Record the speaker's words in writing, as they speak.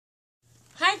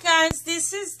Guys,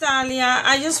 this is Dahlia.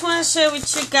 I just want to share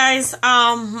with you guys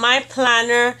my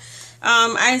planner.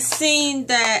 I seen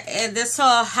that there's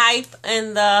a hype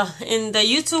in the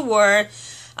YouTube world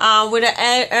with the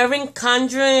Erin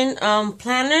Condrer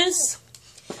planners,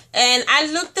 and I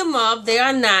looked them up. They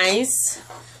are nice,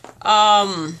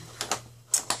 but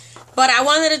I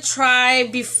wanted to try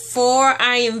before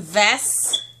I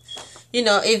invest. You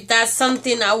know, if that's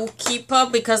something I will keep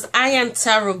up, because I am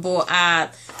terrible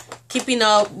at keeping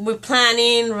up with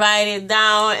planning, write it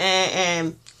down,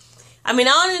 and I mean,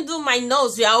 I only do my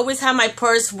notes. I always have my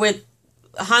purse with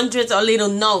hundreds of little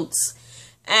notes,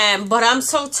 but I'm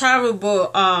so terrible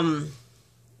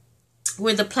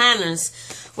with the planners.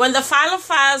 When the File of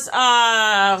Files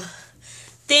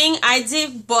thing, I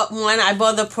did bought one. I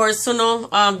bought the personal,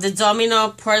 the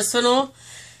Domino personal,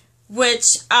 which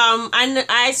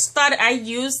I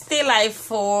used it like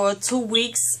for 2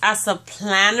 weeks as a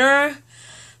planner.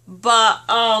 But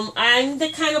I'm the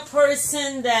kind of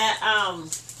person that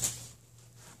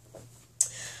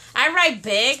I write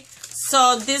big.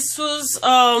 So this was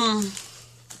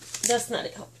that's not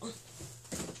it.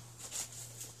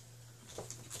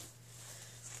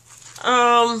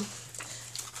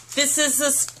 This is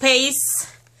a space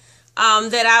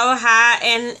that I had,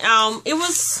 and it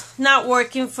was not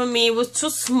working for me. It was too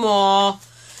small.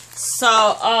 So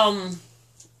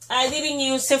I didn't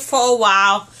use it for a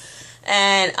while.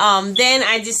 And then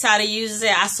I decided to use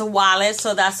it as a wallet,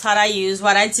 so that's what I use.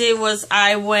 What I did was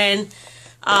I went,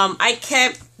 I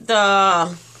kept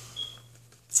the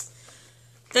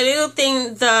little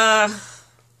thing, the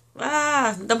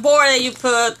board that you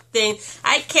put thing.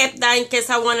 I kept that in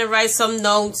case I want to write some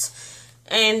notes,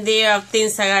 and there are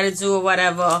things I gotta do or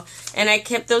whatever. And I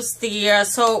kept those there.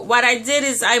 So what I did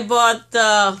is I bought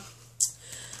the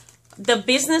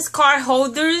business card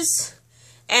holders.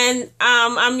 And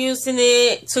I'm using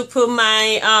it to put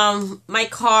my my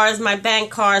cards, my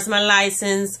bank cards, my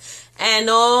license, and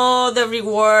all the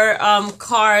reward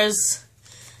cards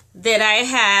that I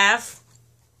have.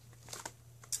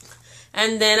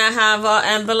 And then I have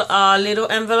a little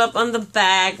envelope on the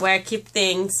back where I keep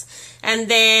things. And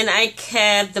then I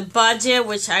kept the budget,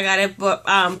 which I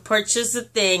gotta purchase the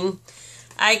thing.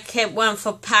 I kept one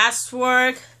for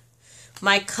password,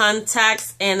 my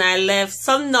contacts, and I left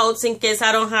some notes in case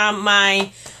I don't have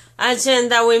my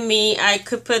agenda with me. I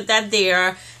could put that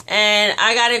there. And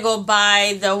I gotta go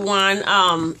buy the one,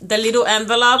 the little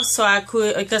envelope, so I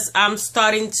could, because I'm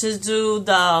starting to do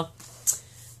the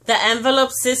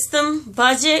envelope system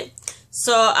budget.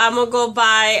 So I'm gonna go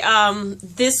buy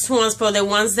this ones, for the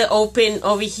ones that open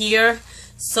over here,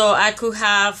 so I could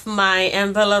have my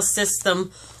envelope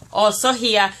system also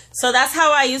here. So that's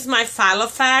how I use my File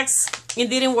of Facts. It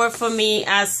didn't work for me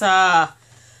as a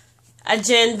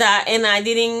agenda, and I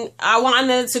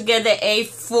wanted to get the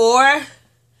A4,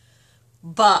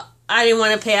 but I didn't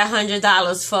want to pay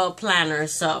 $100 for a planner.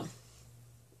 So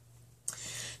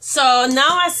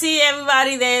now I see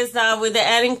everybody there's with the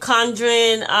Erin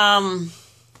Condrer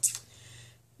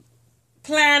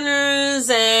planners,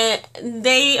 and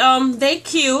they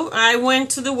cute. I went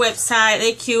to the website.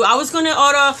 They cute. I was gonna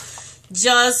order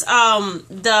just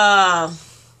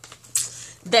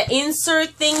the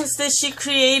insert things that she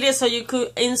created, so you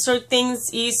could insert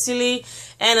things easily,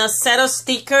 and a set of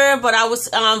sticker. But I was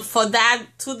for that,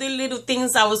 to the little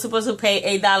things, I was supposed to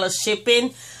pay $8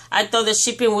 shipping. I thought the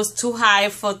shipping was too high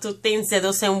for 2 things that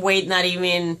doesn't weigh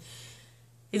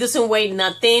it doesn't weigh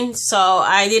nothing. So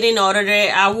I didn't order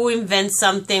it. I will invent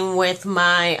something with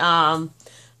my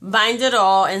bind it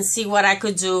all and see what I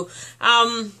could do.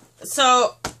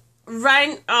 So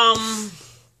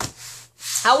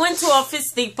I went to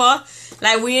Office Depot.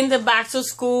 Like, we're in the back to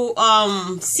school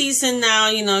season now,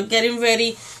 you know, getting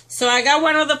ready. So I got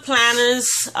one of the planners.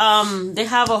 They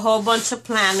have a whole bunch of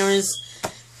planners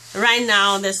right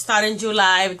now. They start in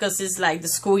July because it's like the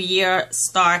school year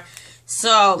start.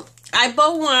 So I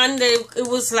bought one. It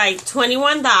was like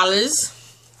 $21.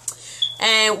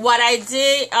 And what I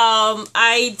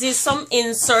did some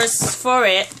inserts for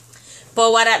it.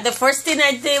 But the first thing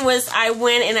I did was I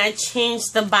went and I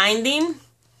changed the binding.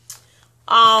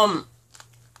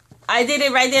 I did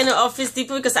it right there in the Office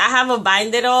Depot because I have a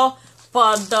bind it all,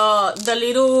 but the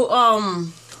little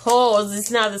holes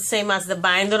is not the same as the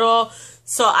bind it all.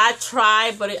 So I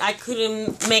tried, but I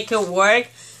couldn't make it work.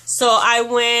 So I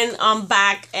went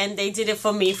back, and they did it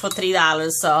for me for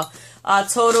 $3. So a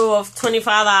total of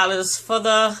 $25 for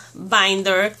the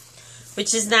binder,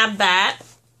 which is not bad.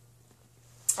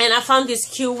 And I found this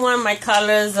cute one. My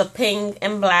colors are pink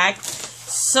and black.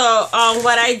 So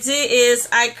what I did is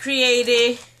I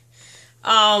created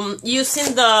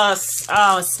using the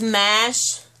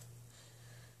Smash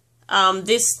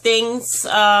these things,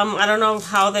 I don't know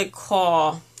how they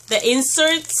call the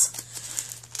inserts,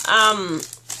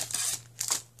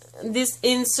 these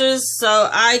inserts. So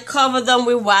I covered them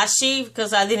with washi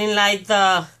because I didn't like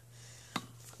the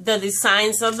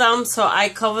designs of them, so I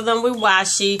cover them with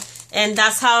washi, and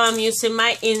that's how I'm using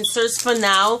my inserts for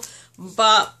now.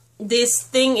 But this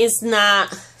thing is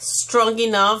not strong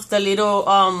enough. The little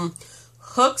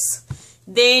hooks,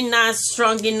 they're not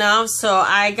strong enough, so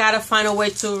I gotta find a way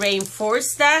to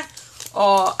reinforce that,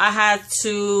 or I had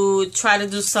to try to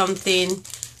do something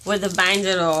with the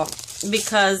binder, or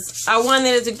because I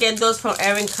wanted to get those from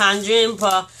Erin Condren,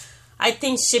 but I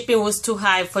think shipping was too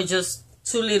high for just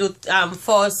two little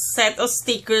for a set of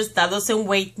stickers that doesn't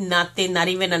weigh nothing, not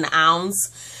even an ounce.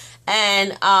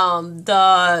 And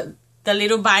the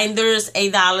little binders,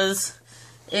 $8.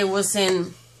 It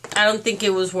wasn't, I don't think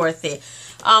it was worth it.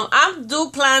 I do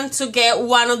plan to get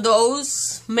one of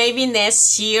those maybe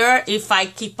next year if I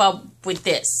keep up with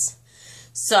this.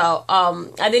 So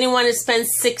I didn't want to spend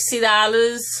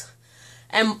 $60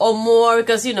 or more,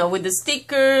 because you know, with the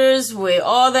stickers, with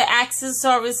all the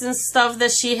accessories and stuff that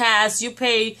she has, you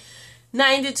pay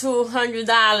 $90 to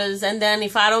 $100, and then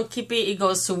if I don't keep it, it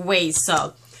goes to waste.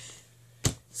 So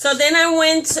then I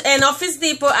went, and Office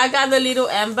Depot, I got the little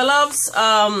envelopes.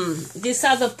 These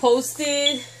are the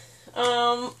posted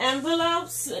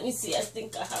envelopes. Let me see, I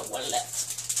think I have one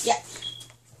left. Yeah,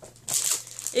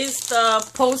 it's the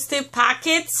posted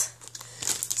packets.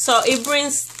 So it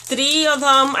brings 3 of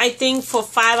them, I think, for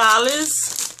 $5.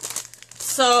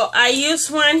 So I use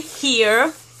one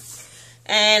here,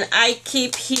 and I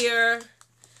keep here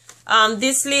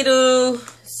these little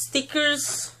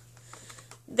stickers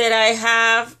that I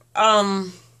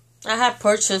had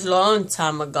purchased long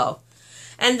time ago.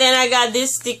 And then I got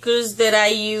these stickers that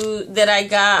I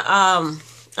got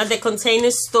at the Container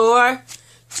Store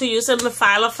to use in my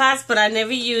Filofax, but I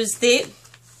never used it.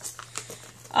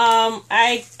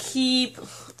 I keep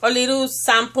a little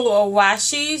sample of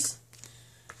washi's,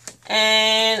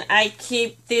 and I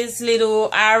keep this little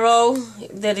arrow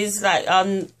that is like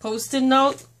on post-it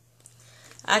note.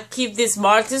 I keep this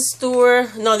Martha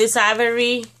Stewart, no, this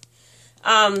Ivory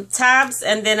tabs,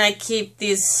 and then I keep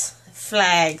these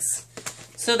flags.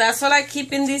 So that's what I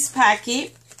keep in this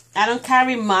packet. I don't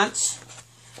carry much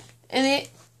in it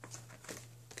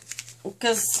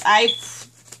because I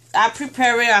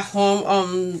prepare it at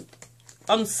home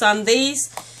on Sundays.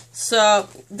 So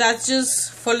that's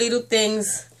just for little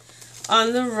things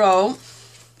on the road.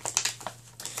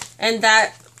 And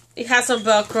that it has a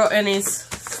Velcro and it's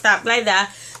stuff like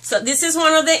that. So this is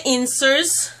one of the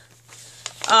inserts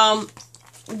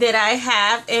that I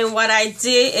have, and what I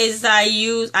did is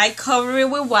I cover it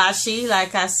with washi,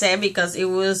 like I said, because it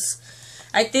was,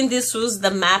 I think this was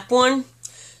the map one.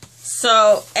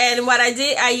 So, and what I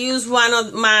did, I used one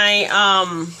of my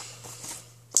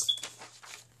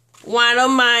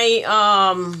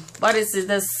what is it,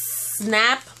 the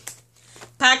snap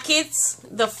packets,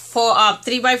 the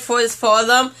 3x4 is 4 of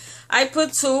them. I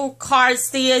put 2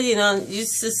 cards there, you know,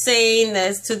 used to saying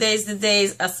that today's the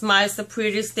day, a smile is the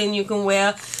prettiest thing you can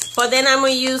wear. But then I'm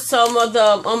going to use some of the,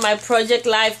 on my Project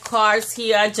Life cards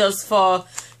here, just for,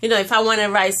 you know, if I want to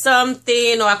write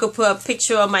something, or I could put a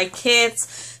picture of my kids.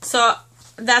 So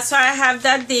that's why I have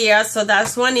that there. So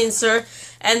that's one insert.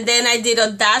 And then I did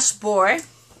a dashboard.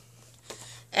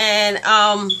 And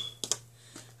I'm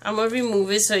going to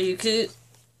remove it so you could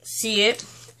see it.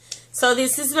 So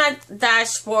this is my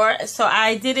dashboard. So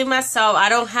I did it myself. I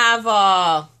don't have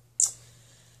a,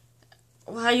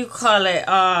 what you call it,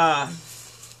 a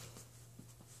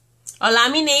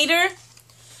laminator.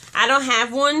 I don't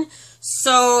have one.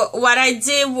 So what I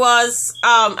did was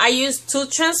I used 2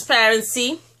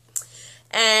 transparency,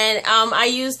 and I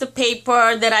used the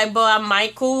paper that I bought at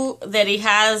Michael, that it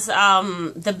has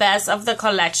the best of the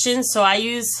collection. So I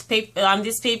use paper,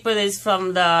 this paper is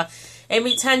from the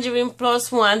Amy Tangerine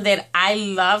Plus One that I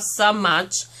love so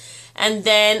much. And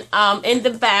then in the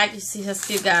back, you see I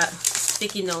still got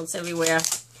sticky notes everywhere.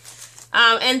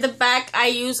 In the back, I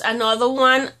use another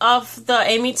one of the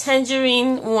Amy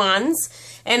Tangerine ones,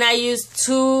 and I used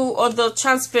 2 of the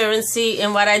transparency.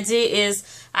 And what I did is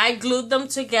I glued them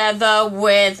together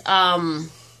with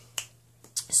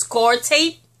score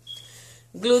tape.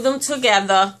 Glue them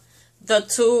together, the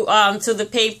 2 to the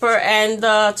paper and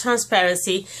the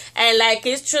transparency. And like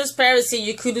it's transparency,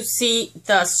 you could see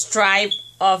the stripe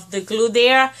of the glue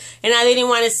there, and I didn't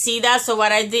want to see that. So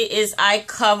what I did is I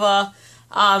cover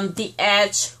the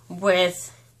edge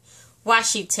with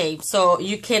washi tape, so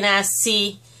you cannot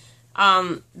see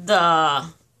the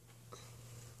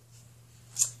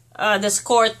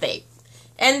score tape.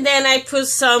 And then I put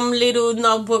some little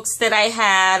notebooks that I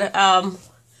had.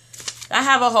 I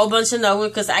have a whole bunch of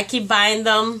notebooks because I keep buying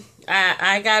them.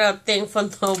 I got a thing for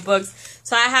notebooks.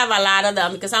 So I have a lot of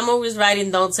them because I'm always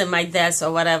writing notes in my desk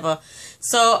or whatever.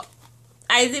 So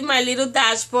I did my little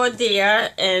dashboard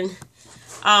there, and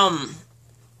I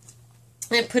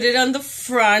put it on the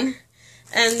front.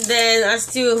 And then I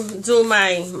still do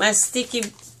my sticky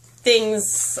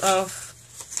things of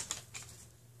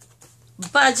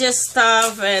budget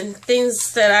stuff and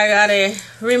things that I gotta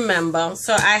remember.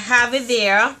 So I have it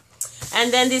there.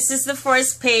 And then this is the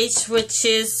first page, which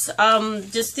is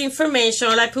just information.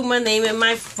 I put my name in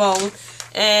my phone.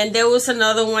 And there was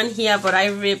another one here, but I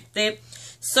ripped it.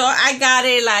 So I got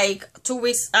it like 2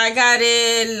 weeks. I got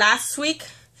it last week.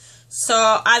 So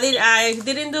I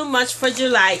didn't do much for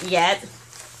July yet.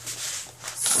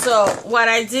 So what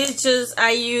I did,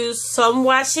 I used some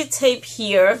washi tape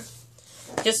here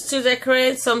just to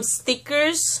decorate some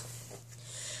stickers.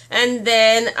 And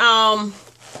then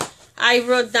I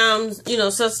wrote down, you know,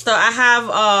 some stuff. I have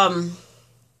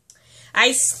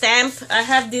I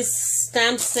have this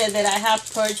stamp set that I have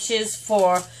purchased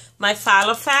for my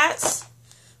Follow Fats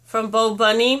from Bo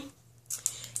Bunny.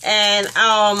 And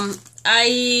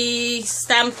I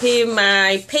stamped in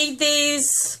my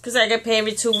paydays because I get paid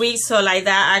every 2 weeks, so like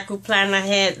that I could plan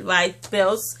ahead, write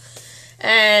bills.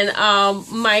 And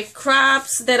my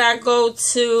crafts that I go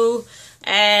to,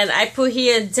 and I put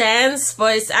here dance,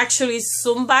 but it's actually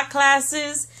Zumba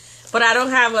classes, but I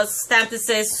don't have a stamp that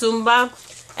says Zumba.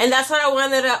 And that's what I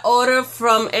wanted to order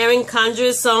from Erin,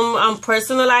 Condrer, some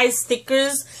personalized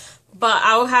stickers, but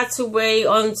I'll have to wait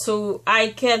until I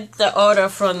get the order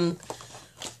from.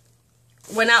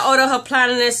 When I order her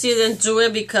planner, she didn't do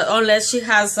it because unless she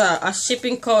has a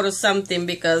shipping code or something,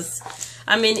 because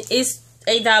I mean it's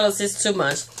 $8 is too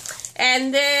much.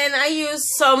 And then I used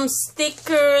some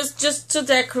stickers just to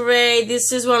decorate.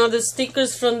 This is one of the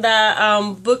stickers from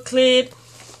the booklet.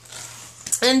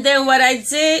 And then what I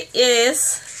did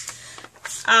is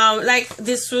like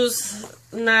this was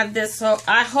not this, so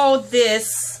I hold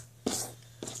this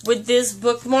with this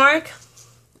bookmark.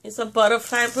 It's a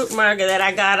butterfly bookmark that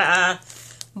I got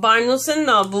Barnes and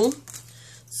Noble.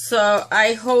 So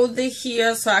I hold it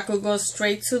here so I could go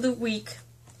straight to the week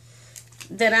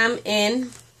that I'm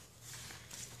in.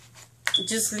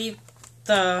 Just leave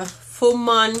the full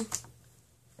month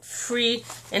free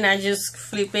and I just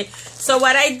flip it. So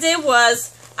what I did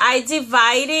was I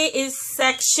divided its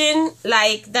section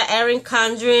like the Erin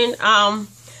Condren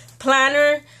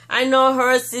planner. I know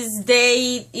hers is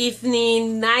day,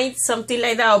 evening, night, something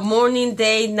like that, or morning,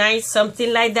 day, night,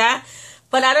 something like that.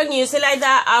 But I don't use it like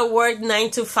that. I work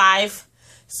 9 to 5.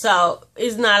 So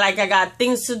it's not like I got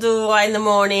things to do in the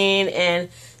morning. And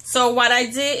so what I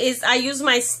did is I use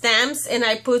my stamps and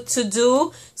I put to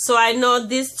do. So I know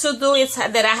this to do is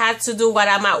that I had to do what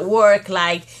I'm at work.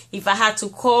 Like if I had to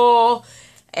call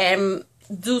and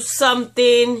do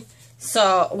something.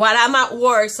 So what I'm at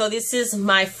work. So this is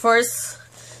my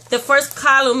the first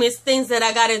column is things that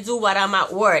I gotta do while I'm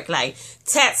at work, like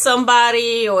text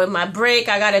somebody, or in my break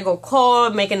I gotta go call,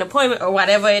 make an appointment, or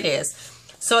whatever it is.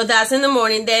 So that's in the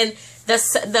morning. Then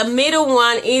the middle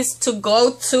one is to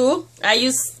go to. I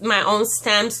use my own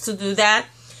stamps to do that.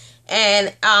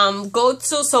 And go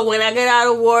to, so when I get out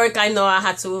of work, I know I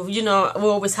had to, you know, we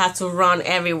always had to run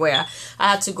everywhere.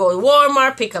 I had to go to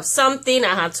Walmart, pick up something.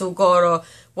 I had to go to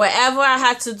wherever I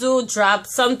had to do, drop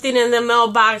something in the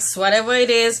mailbox, whatever it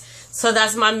is. So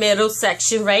that's my middle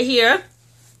section right here.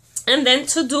 And then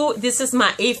to do, this is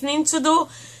my evening to do.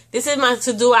 This is my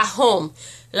to do at home.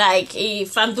 Like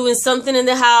if I'm doing something in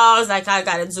the house, like I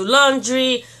gotta do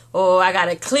laundry, or I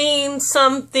gotta clean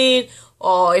something,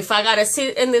 or if I gotta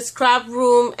sit in the scrap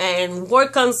room and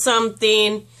work on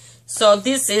something. So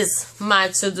this is my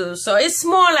to do. So it's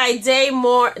more like day,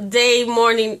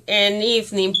 morning, and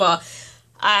evening, but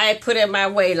I put it my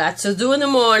way, like to do in the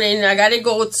morning. I gotta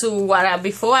go to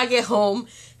before I get home,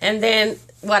 and then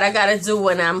what I gotta do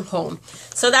when I'm home.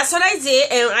 So that's what I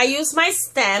did, and I use my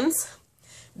stamps.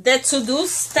 The to do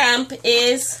stamp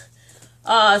is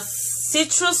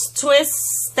Citrus Twist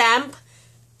stamp.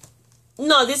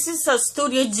 No, this is a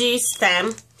Studio G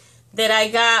stamp that I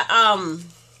got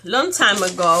long time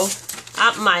ago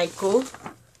at Michael.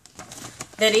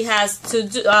 That it has to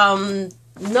do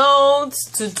notes,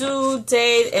 to do,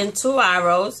 date, and 2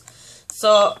 arrows.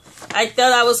 So I thought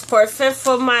that was perfect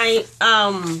for my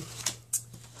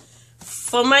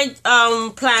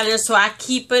planner, so I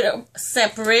keep it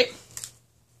separate.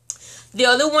 The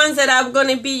other ones that I'm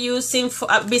gonna be using for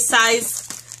besides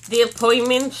the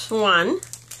appointment one,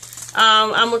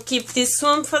 I'm gonna keep this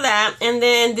one for that. And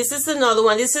then this is another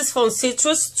one. This is from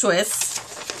Citrus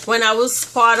Twist. when I was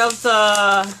part of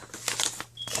the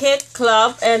Kid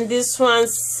Club, and this one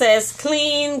says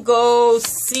clean, go,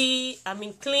 see,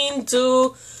 clean,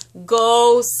 do,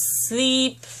 go,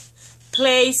 sleep,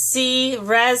 play, see,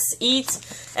 rest, eat,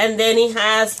 and then it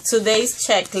has today's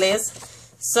checklist.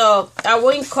 So I will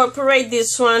incorporate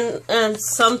this one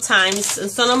sometimes in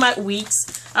some of my weeks.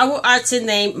 I will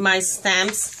alternate my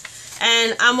stamps,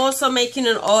 and I'm also making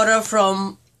an order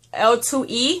from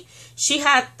L2E. She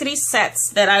had 3 sets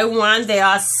that I want. They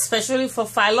are especially for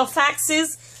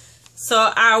Filofaxes,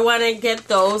 so I want to get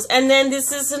those. And then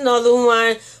this is another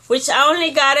one, which I only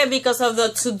got it because of the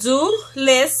to-do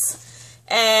list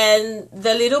and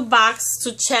the little box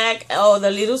to check, or the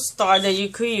little star that you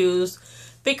could use,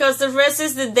 because the rest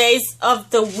is the days of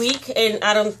the week, and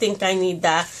I don't think I need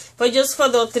that. But just for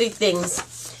those 3 things.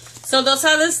 So those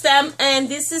are the stamps, and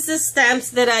this is the stamps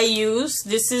that I use.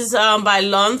 This is by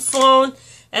Long Phone,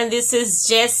 and this is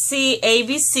Jessie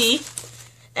ABC.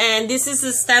 And this is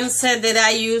the stamp set that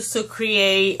I use to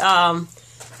create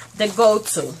the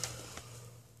go-to.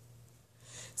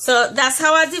 So that's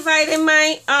how I divided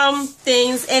my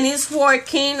things, and it's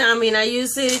working. I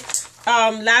used it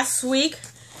last week.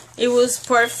 It was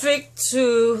perfect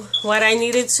to what I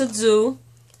needed to do.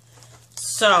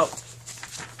 So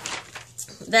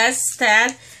that's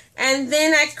that. And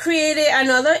then I created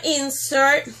another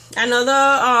insert,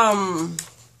 another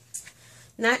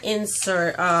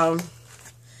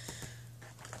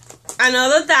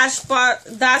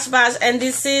dashboard, and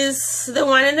this is the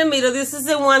one in the middle. This is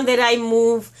the one that I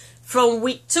move from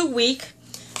week to week.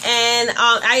 And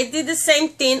I did the same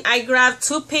thing. I grabbed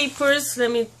 2 papers. Let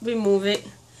me remove it.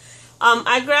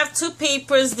 I grabbed 2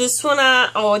 papers. This one,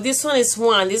 this one is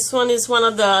one. This one is one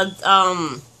of the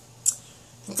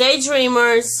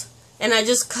Daydreamers, and I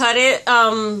just cut it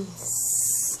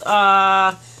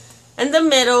in the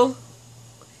middle.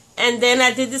 And then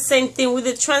I did the same thing with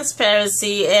the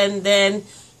transparency, and then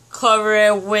cover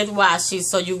it with washi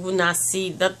so you would not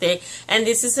see the thing. And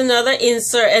this is another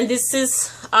insert, and this is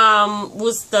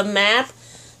was the map.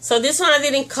 So this one I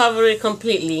didn't cover it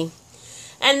completely.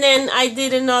 And then I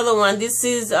did another one. This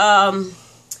is another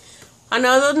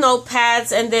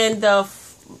notepads, and then the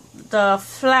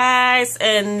flags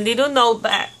and little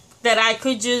notepad that I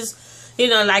could just,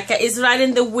 like it's right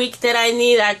in the week that I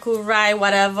need. I could write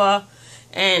whatever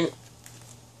and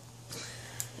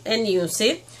use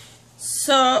it.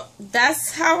 So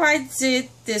that's how I did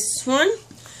this one.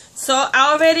 So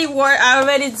I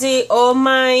already did all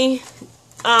my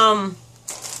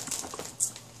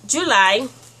July,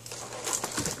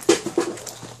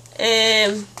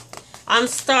 and I'm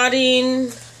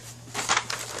starting.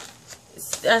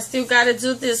 I still gotta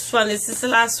do this one. This is the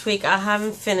last week. I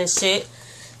haven't finished it.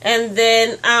 And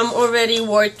then I'm already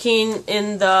working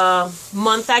in the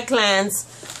month at glance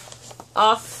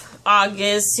of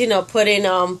August, putting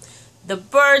the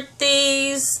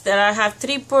birthdays, that I have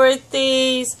 3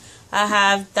 birthdays. I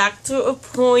have doctor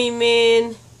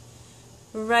appointment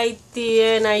right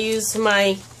there, and I use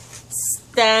my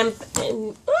stamp,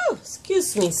 and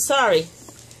excuse me, sorry,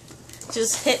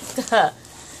 just hit the,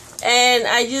 and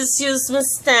I just use my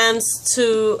stamps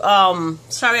to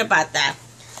sorry about that,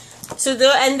 to do.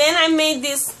 And then I made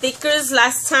these stickers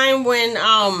last time when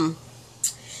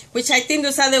which I think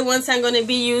those are the ones I'm going to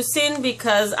be using,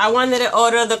 because I wanted to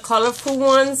order the colorful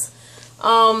ones.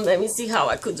 Let me see how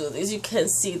I could do this. You can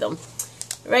see them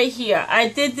right here. I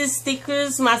did these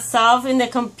stickers myself in the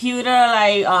computer,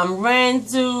 like rent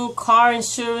due, car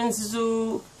insurance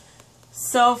due,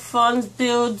 cell phone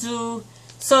bill due.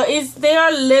 So they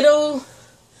are little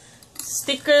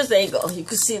stickers. There you go. You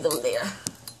can see them there.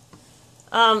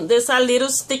 These are little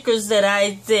stickers that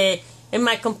I did in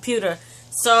my computer.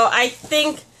 So I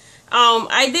think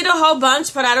I did a whole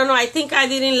bunch, but I don't know. I think I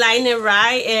didn't line it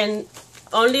right, and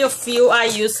only a few are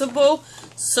usable.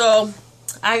 So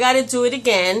I gotta do it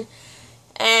again.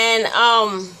 And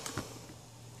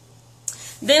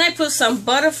then I put some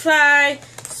butterfly,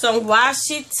 some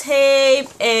washi tape,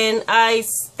 and I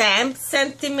stamped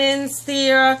sentiments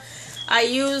there. I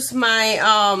use my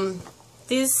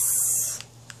this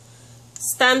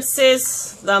stamp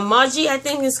says the Moji, I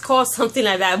think it's called something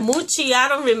like that. Muchi, I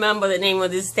don't remember the name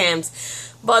of these stamps,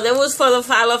 but it was for the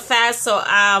Filofax, so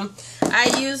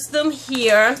I used them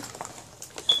here,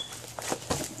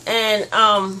 and you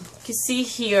can see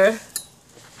here.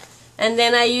 And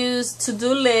then I used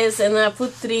to-do list, and I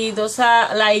put 3. Those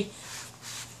are like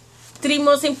 3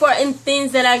 most important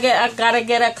things that I gotta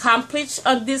get accomplished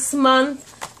this month.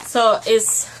 So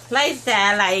it's like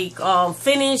that, like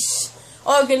finish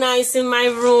organizing my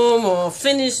room, or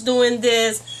finish doing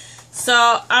this. So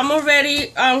I'm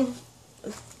already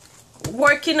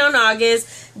working on August.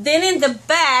 Then in the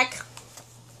back,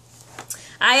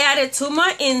 I added 2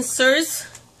 more inserts.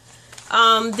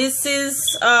 This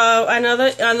is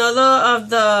another of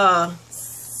the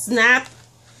snap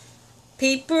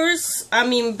papers,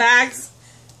 bags.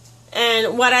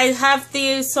 And what I have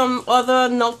there, some other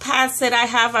notepads that I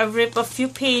have. I rip a few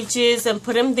pages and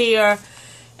put them there.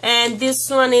 And this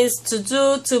one is to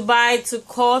do, to buy, to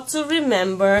call, to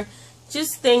remember.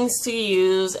 Just things to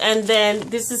use. And then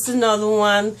this is another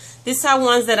one. These are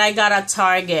ones that I got at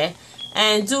Target.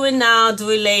 And do it now, do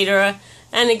it later.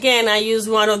 And again, I use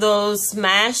one of those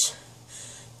smash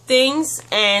things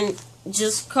and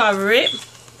just cover it.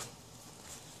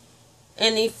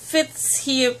 And it fits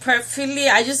here perfectly.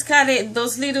 I just got it,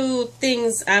 those little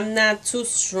things are not too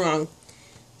strong.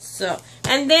 So,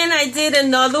 and then I did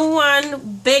another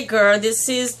one bigger. This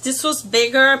was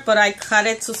bigger, but I cut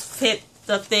it to fit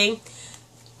the thing.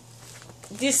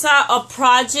 These are a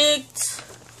project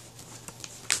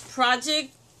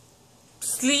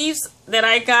sleeves that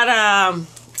I got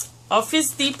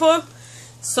Office Depot.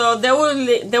 So they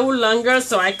were longer,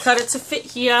 so I cut it to fit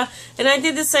here. And I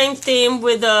did the same thing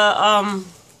with the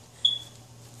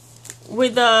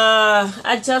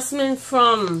adjustment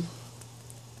from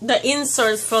the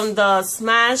inserts from the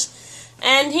smash.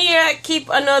 And here I keep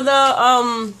another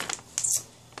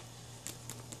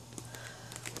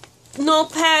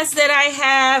notepads that I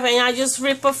have, and I just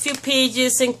rip a few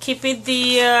pages and keep it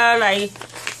there. Like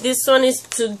this one is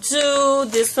to do,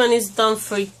 this one is don't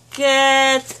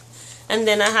forget. And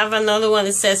then I have another one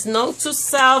that says note to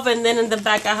self. And then in the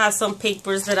back I have some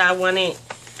papers that I want to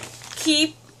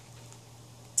keep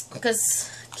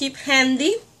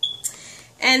handy.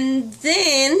 And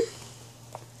then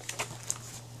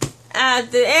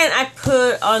at the end I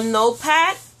put a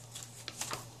notepad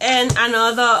and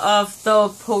another of the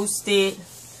post-it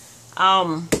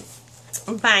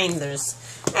binders.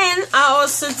 And I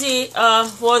also did I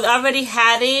already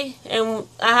had it, and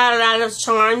I had a lot of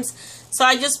charms. So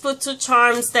I just put 2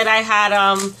 charms that I had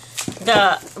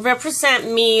the represent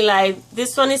me. Like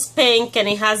this one is pink and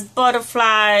it has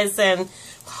butterflies and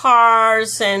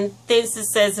hearts and things that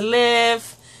says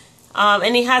live.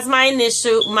 And it has my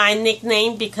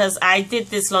nickname, because I did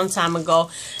this long time ago.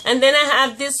 And then I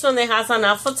have this one that has an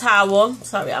Eiffel Tower.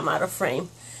 Sorry, I'm out of frame.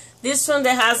 This one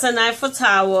that has an Eiffel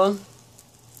Tower.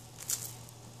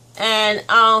 And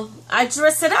I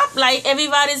dress it up like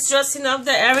everybody's dressing up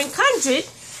the Erin Condrer.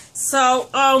 So,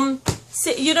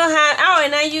 you don't have,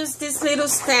 and I use these little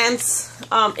stamps,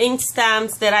 ink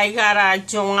stamps that I got at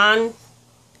Joann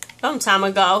a long time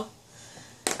ago.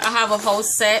 I have a whole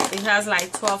set. It has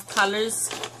like 12 colors.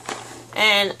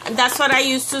 And that's what I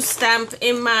use to stamp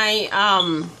in my,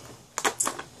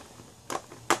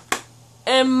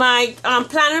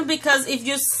 planner, because if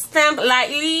you stamp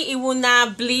lightly, it will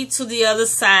not bleed to the other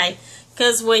side.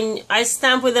 Because when I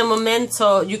stamp with a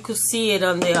memento, you could see it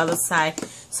on the other side.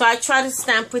 So I try to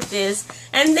stamp with this.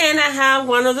 And then I have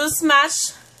one of those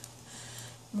smash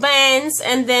bands.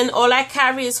 And then all I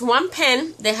carry is 1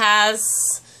 pen that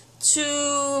has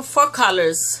 4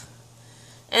 colors.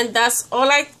 And that's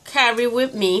all I carry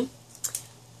with me.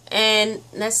 And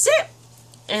that's it.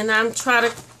 And I'm trying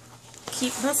to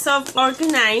keep myself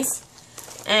organized.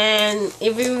 And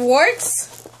if it works,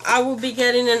 I will be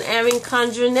getting an Erin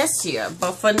Condrer next year.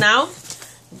 But for now,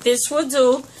 this will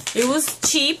do. It was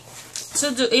cheap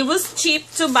to do. It was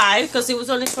cheap to buy because it was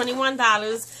only $21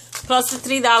 plus the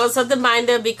 $3 of the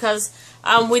binder, because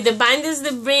with the binders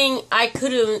they bring, I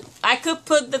could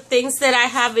put the things that I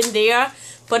have in there,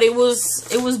 but it was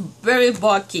very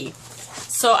bulky.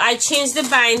 So I changed the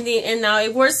binding and now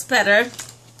it works better.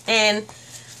 And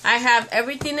I have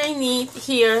everything I need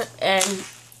here, and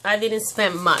I didn't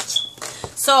spend much.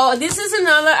 So this is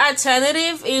another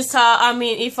alternative. Is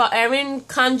if a Erin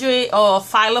Condrer or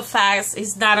Filofax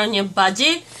is not on your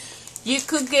budget, you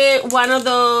could get one of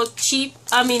the cheap.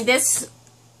 That's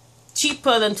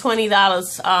cheaper than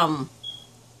 $20.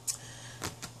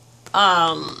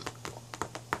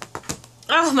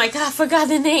 Oh my God, I forgot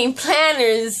the name.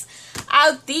 Planners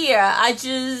out there. I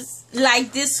just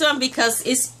like this one because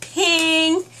it's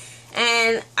pink,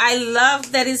 and I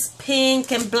love that it's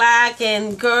pink and black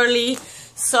and girly.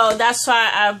 So that's why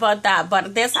I bought that.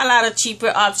 But there's a lot of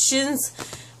cheaper options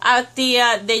out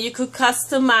there that you could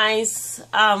customize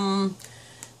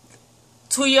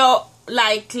to your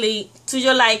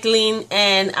liking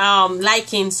and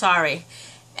liking. Sorry,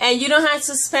 and you don't have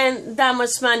to spend that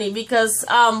much money, because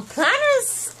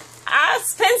planners are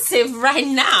expensive right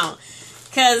now.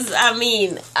 Because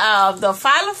the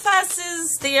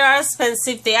Filofaxes, they are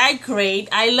expensive. They are great.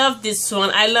 I love this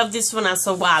one. I love this one as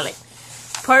a wallet.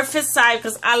 Perfect size,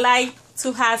 because I like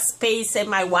to have space in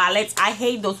my wallets. I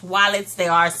hate those wallets. They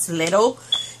are little.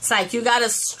 It's like you gotta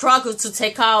struggle to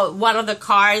take out one of the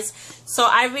cards. So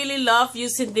I really love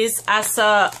using this as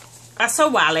a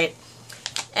wallet.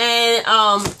 And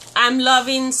I'm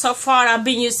loving so far. I've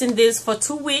been using this for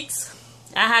 2 weeks.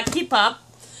 I had to keep up,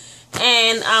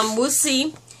 and we'll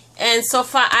see. And so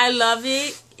far I love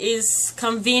it. It's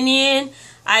convenient.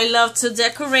 I love to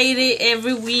decorate it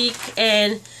every week,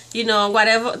 and you know,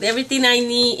 whatever, everything I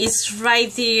need is right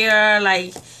there. Like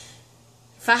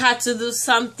if I had to do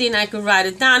something, I could write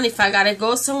it down if I gotta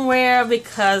go somewhere,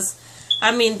 because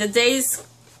I mean the days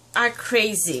are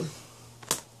crazy.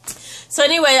 So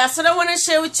anyway, that's what I want to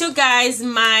share with you guys,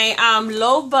 my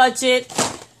low budget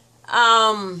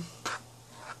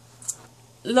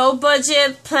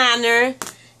planner,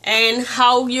 and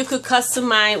how you could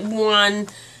customize one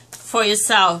for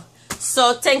yourself.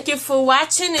 So thank you for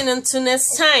watching, and until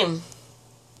next time.